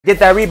Get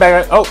that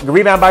rebound. Oh, the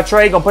rebound by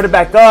Trey. Gonna put it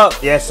back up.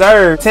 Yes,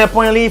 sir.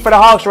 10-point lead for the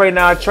Hawks right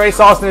now. Trey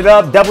saucing it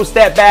up. Double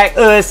step back.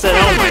 Oh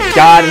my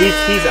God.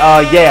 He's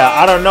yeah.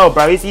 I don't know,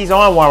 bro. He's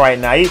on one right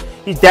now.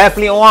 He's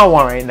definitely on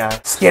one right now.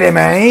 Let's get it,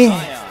 man.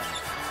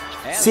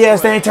 See how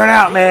this thing turn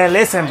out, man.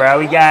 Listen, bro.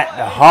 We got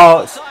the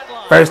Hawks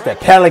versus the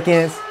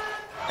Pelicans.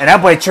 And that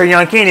boy Trey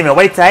Young can't even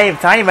wait till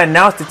I even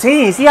announce the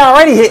teams. He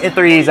already hitting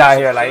threes out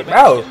here. Like,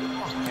 bro.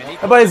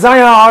 That boy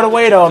Zion all the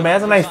way, though,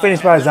 man. That's a nice finish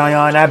by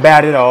Zion. Not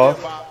bad at all.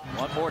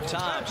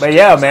 But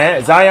yeah,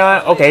 man,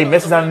 Zion, okay,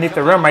 misses underneath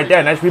the rim right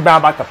there. Nice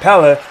rebound by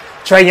Capella.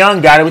 Trey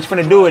Young got it. What you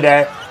finna do with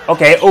that?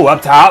 Okay, oh,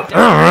 up top.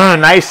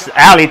 Nice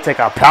alley to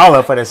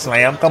Capella for the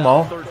slam. Come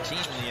on.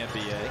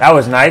 That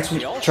was nice.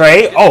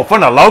 Trey, oh,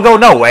 from the logo?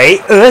 No way.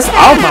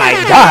 Oh my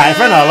God,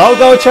 from the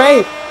logo,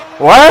 Trey?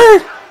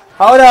 What?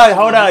 Hold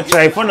on,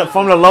 Trey. From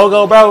the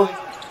logo, bro.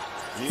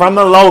 From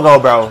the logo,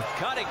 bro.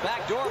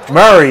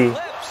 Murray.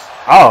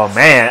 Oh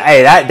man,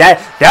 hey,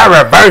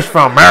 that reverse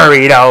from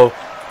Murray though.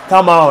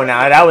 Come on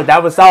now,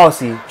 that was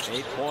saucy.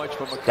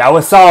 That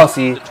was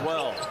saucy.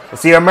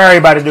 Let's see what Murray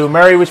about to do.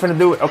 Murray, which one to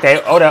do? Okay,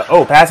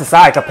 oh, pass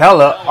aside.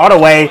 Capella all the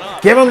way.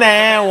 Give him the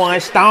and one.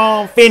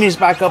 Stone finish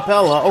by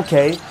Capella.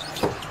 Okay,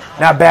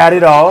 not bad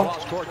at all.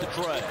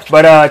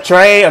 But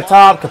Trey up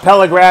top.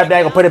 Capella grabbed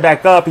that. Gonna put it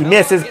back up. He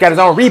misses. Got his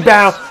own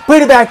rebound.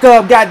 Put it back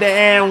up. Got the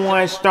and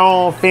one.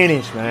 Stone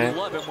finish, man.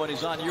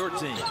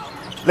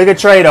 Look at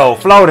Trey though.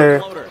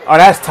 Floater. Oh,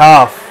 that's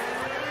tough.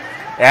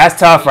 Yeah, that's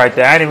tough right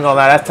there. I ain't even gonna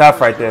lie, that's tough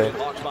right there.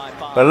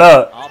 But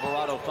look,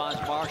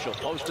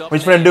 what you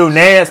finna do?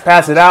 Nance,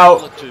 pass it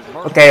out.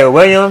 Okay,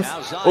 Williams.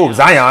 Oh,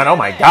 Zion. Oh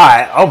my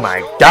God. Oh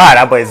my God.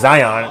 That boy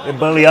Zion. The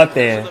bully up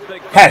there.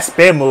 That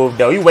spin move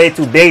though. You way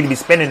too big to be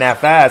spinning that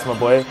fast, my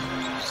boy.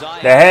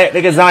 The heck?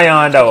 Look at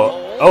Zion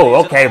though.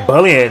 Oh, okay,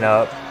 bullying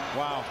up.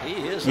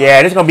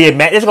 Yeah, this gonna be a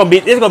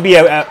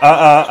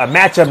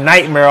matchup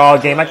nightmare all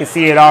game. I can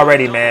see it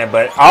already, man.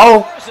 But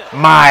oh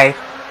my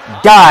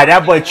God,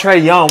 that boy Trey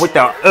Young with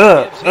the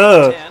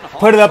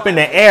put it up in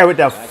the air with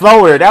the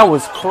floater. That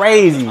was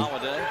crazy.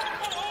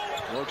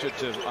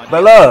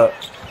 But look,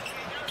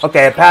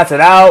 okay, pass it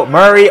out.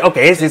 Murray,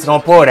 okay, it's just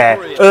gonna pull that.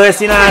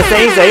 See what I'm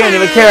saying? He said he don't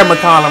even care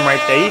McCollum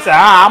right there. He said,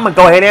 I'm gonna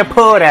go ahead and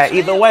pull that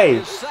either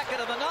way.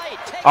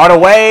 All the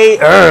way,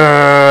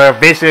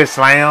 vicious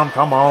slam.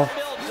 Come on,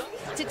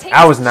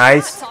 that was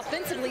nice.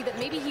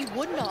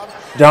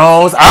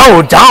 Jones,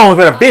 Jones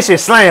with a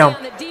vicious slam,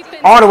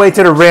 all the way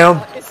to the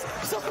rim.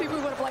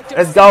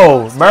 Let's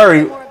go,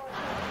 Murray.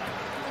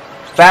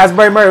 Fast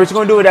break, Murray. What you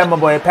gonna do with that, my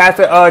boy? Pass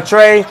it,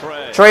 Trey.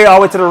 Trey all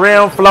the way to the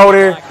rim.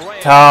 Floater.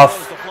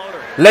 Tough.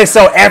 Looks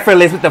so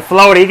effortless with the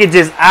floater. He can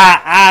just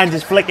and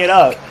just flick it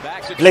up.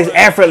 Looks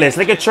effortless.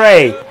 Look at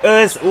Trey.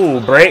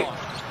 Ooh, break.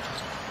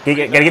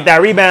 Gotta get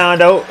that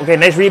rebound though. Okay,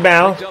 nice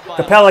rebound.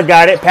 Capella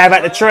got it. Pass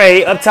back to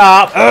Trey up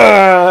top.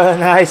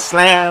 Nice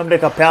slam to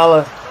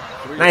Capella.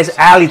 Nice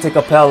alley to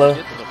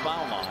Capella.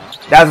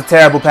 That was a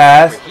terrible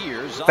pass.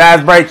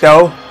 Fast break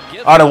though.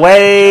 All the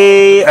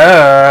way.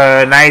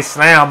 Nice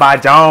slam by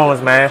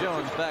Jones, man.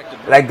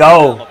 Let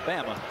go.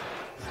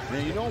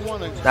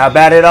 Not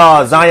bad at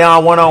all.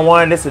 Zion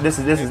one-on-one. This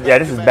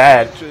is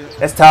bad.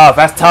 That's tough.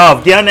 That's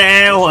tough. Get on the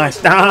and one.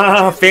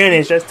 Stop.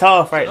 Finish. That's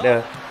tough right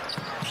there.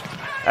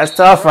 That's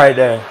tough right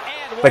there.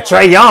 But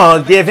Trey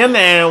Young, give him the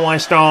and one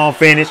strong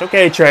finish.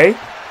 Okay, Trey.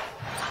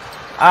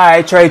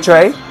 Alright,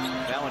 Trey.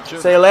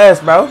 Say less,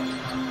 bro.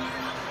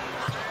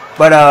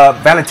 But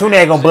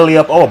Valanciunas gonna bully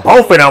up. Oh,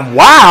 both of them.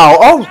 Wow.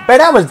 Oh, man,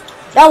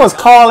 that was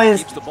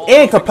Collins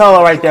and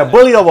Capella right there.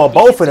 Bullied over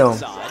both of them.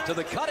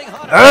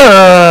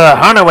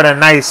 Hunter with a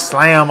nice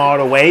slam all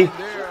the way.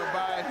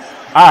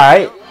 All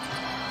right.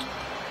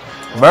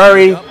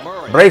 Murray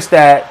breaks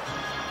that.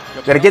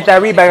 Gotta get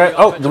that rebound.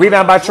 Oh, the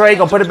rebound by Trey.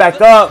 Gonna put it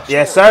back up.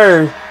 Yes,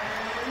 sir.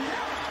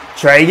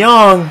 Trey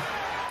Young.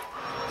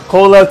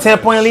 Cool little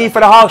 10-point lead for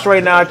the Hawks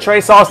right now. Trey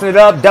saucing it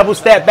up. Double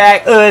step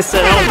back. Oh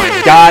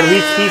my God.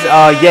 He's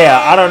yeah,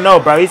 I don't know,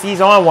 bro.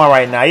 He's on one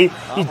right now.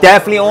 He's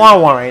definitely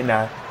on one right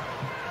now.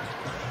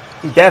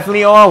 He's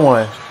definitely on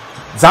one.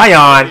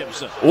 Zion.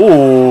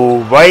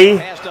 Ooh, boy.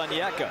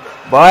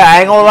 Boy, I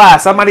ain't gonna lie.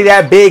 Somebody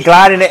that big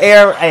glide in the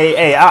air.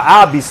 Hey,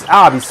 I'll be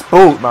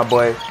spooked, my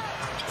boy.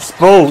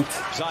 Spooked.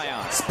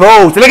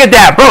 Look at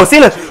that, bro. See,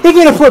 look, he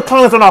gonna put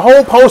Collins on a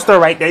whole poster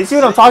right there. You see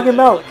what I'm talking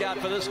about?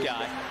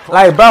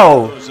 Like,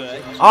 bro.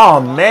 Oh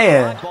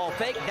man.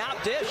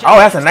 Oh,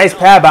 that's a nice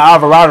pad by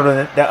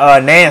Alvarado. The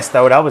Nance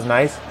though, that was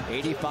nice.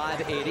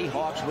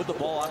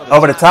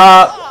 Over the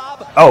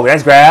top. Oh,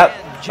 that's grab.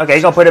 Okay,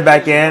 he's gonna put it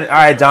back in. All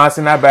right,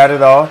 Johnson, not bad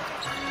at all.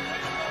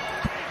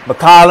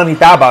 McCollum, he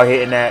thought about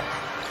hitting that.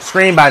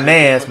 Screen by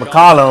Nance.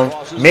 McCollum,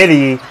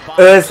 Mitty,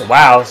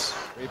 wow.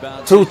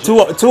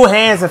 Two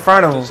hands in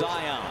front of him.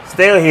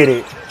 Still hit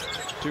it.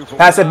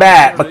 Pass it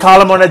back.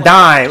 McCollum on a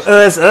dime.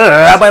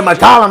 That boy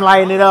McCollum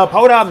lighting it up.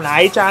 Hold up now.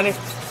 He trying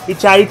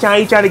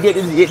to get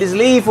this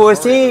lead for his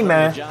team,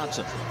 man. You know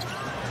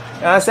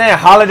what I'm saying?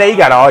 Holiday, you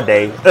got all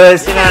day. You know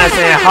what I'm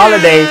saying?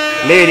 Holiday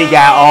literally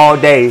got all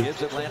day.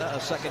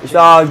 It's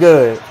all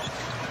good.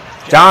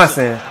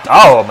 Johnson.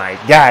 Oh my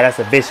God, that's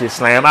a vicious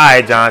slam. All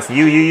right, Johnson.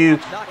 You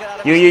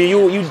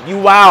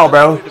wow,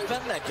 bro.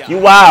 You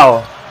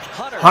wow.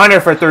 Hunter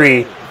for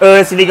 3.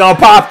 And he gonna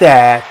pop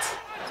that.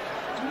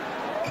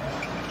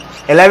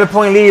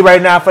 11-point lead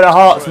right now for the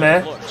Hawks,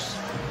 man.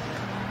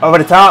 Over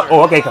the top.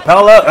 Oh, okay,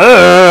 Capella.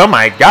 Oh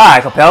my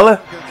God, Capella.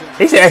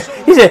 He should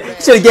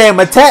have gave him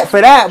a tap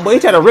for that, but he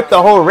tried to rip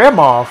the whole rim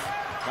off.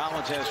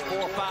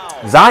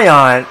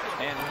 Zion.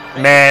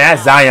 Man,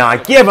 that's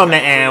Zion. Give him the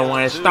and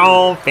one.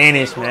 Stone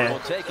finish, man.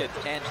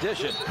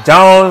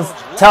 Jones,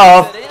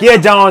 tough. Give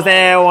Jones the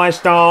and one.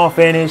 Stone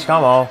finish.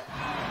 Come on.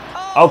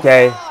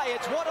 Okay.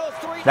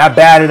 Not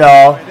bad at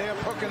all.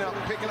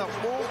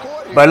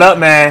 But look,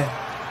 man.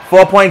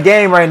 4-point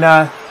game right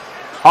now.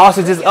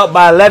 Austin just up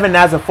by 11.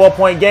 That's a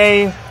 4-point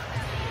game.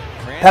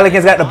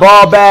 Pelicans got the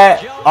ball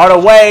back. All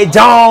the way.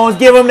 Jones,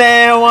 give him the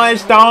and one.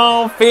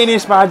 Stone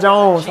finish by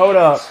Jones. Hold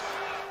up.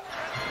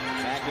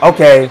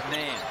 Okay.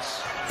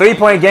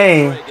 3-point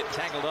game.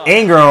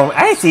 Ingram.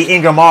 I ain't see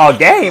Ingram all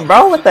game,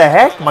 bro. What the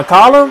heck?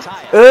 McCollum?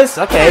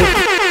 Okay.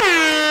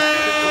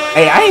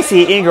 Hey, I ain't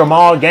see Ingram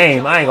all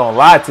game. I ain't gonna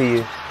lie to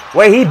you.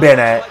 Where he been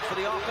at?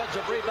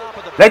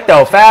 Let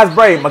go. Fast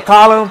break.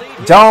 McCollum.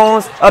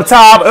 Jones. Up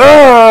top.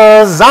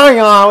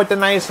 Zion with the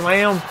nice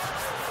slam.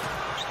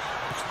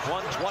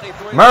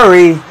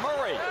 Murray.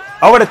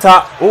 Over the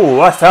top. Ooh,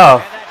 that's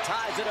tough.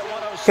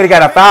 Could have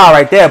got a foul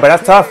right there, but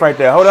that's tough right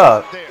there. Hold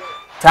up.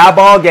 Tie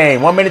ball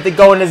game. 1 minute to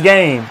go in this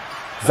game.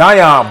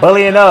 Zion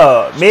bullying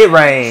up.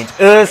 Mid-range.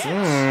 All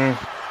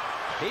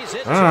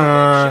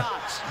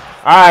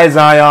right,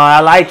 Zion. I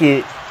like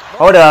it.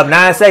 Hold up.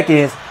 9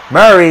 seconds.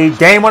 Murray.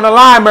 Game on the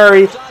line,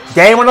 Murray.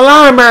 Game on the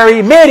line,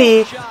 Murray.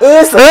 Midi.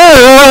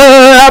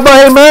 That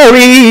boy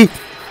Murray.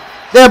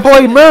 That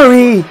boy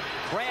Murray.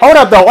 Hold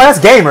up, though. Oh, that's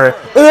Gamer.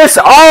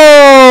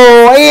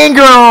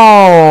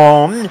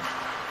 Ingram.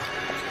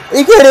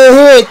 He could have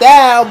hit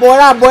that. Boy,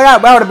 that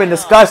would have been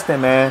disgusting,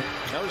 man.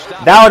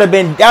 That would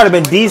have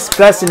been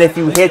disgusting if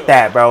you hit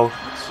that, bro.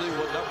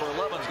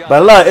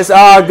 But look, it's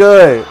all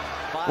good.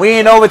 We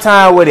in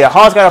overtime with it.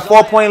 Hawks got a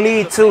 4-point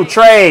lead too.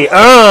 Trey,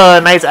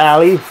 nice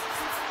alley.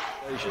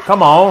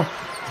 Come on.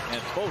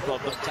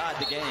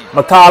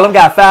 McCollum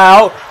got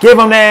fouled. Give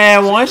him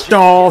that one.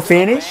 Strong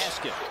finish.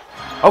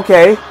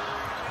 Okay.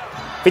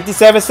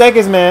 57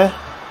 seconds, man.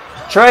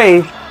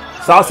 Trey,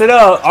 sauce it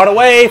up all the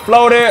way.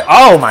 Floater.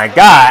 Oh my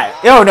God.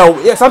 You don't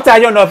know. Sometimes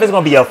you don't know if it's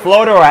gonna be a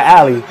floater or an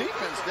alley.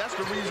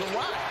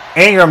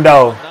 Ingram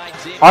though,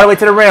 all the way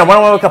to the rim.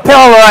 1-on-1 with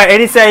Capella,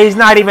 and he said he's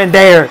not even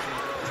there.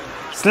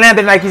 Slammed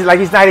it like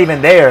he's not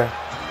even there.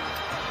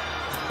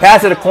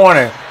 Pass to the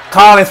corner.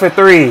 Collins for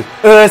 3. And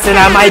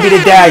that might be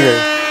the dagger.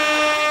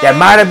 That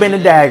might have been the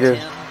dagger.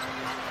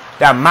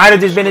 That might have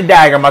just been the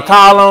dagger.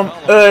 McCollum.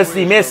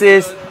 He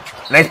misses.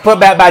 Nice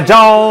putback by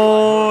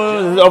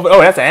Jones.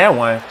 Oh, that's an and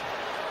one.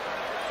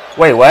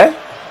 Wait, what?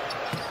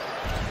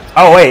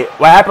 Oh wait,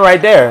 what happened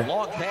right there?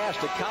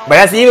 But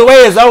that's either way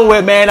it's over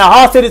with, man. The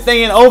Hawks did this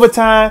thing in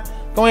overtime.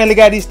 Go ahead and look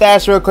at these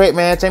stats real quick,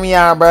 man. Check me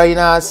out, bro. You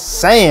know what I'm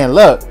saying?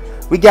 Look,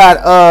 we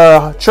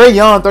got Trey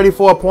Young,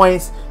 34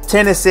 points,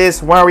 10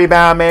 assists, 1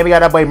 rebound, man. We got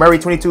that boy Murray,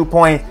 22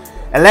 points,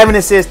 11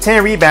 assists,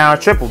 10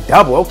 rebounds,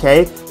 triple-double.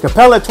 Okay.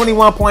 Capella,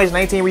 21 points,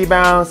 19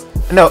 rebounds.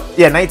 No,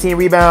 yeah, 19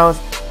 rebounds.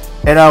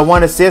 And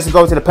 1 assist.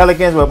 Go to the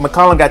Pelicans, but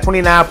McCollum got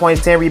 29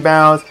 points, 10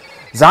 rebounds.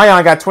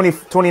 Zion got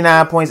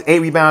 29 points,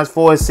 8 rebounds,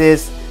 4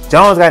 assists.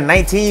 Jones got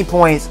 19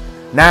 points,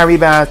 9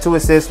 rebounds, 2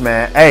 assists,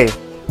 man. Hey,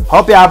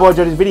 hope y'all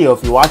enjoyed this video.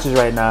 If you watch this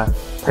right now,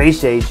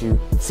 appreciate you.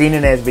 See you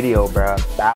in the next video, bro. Bye.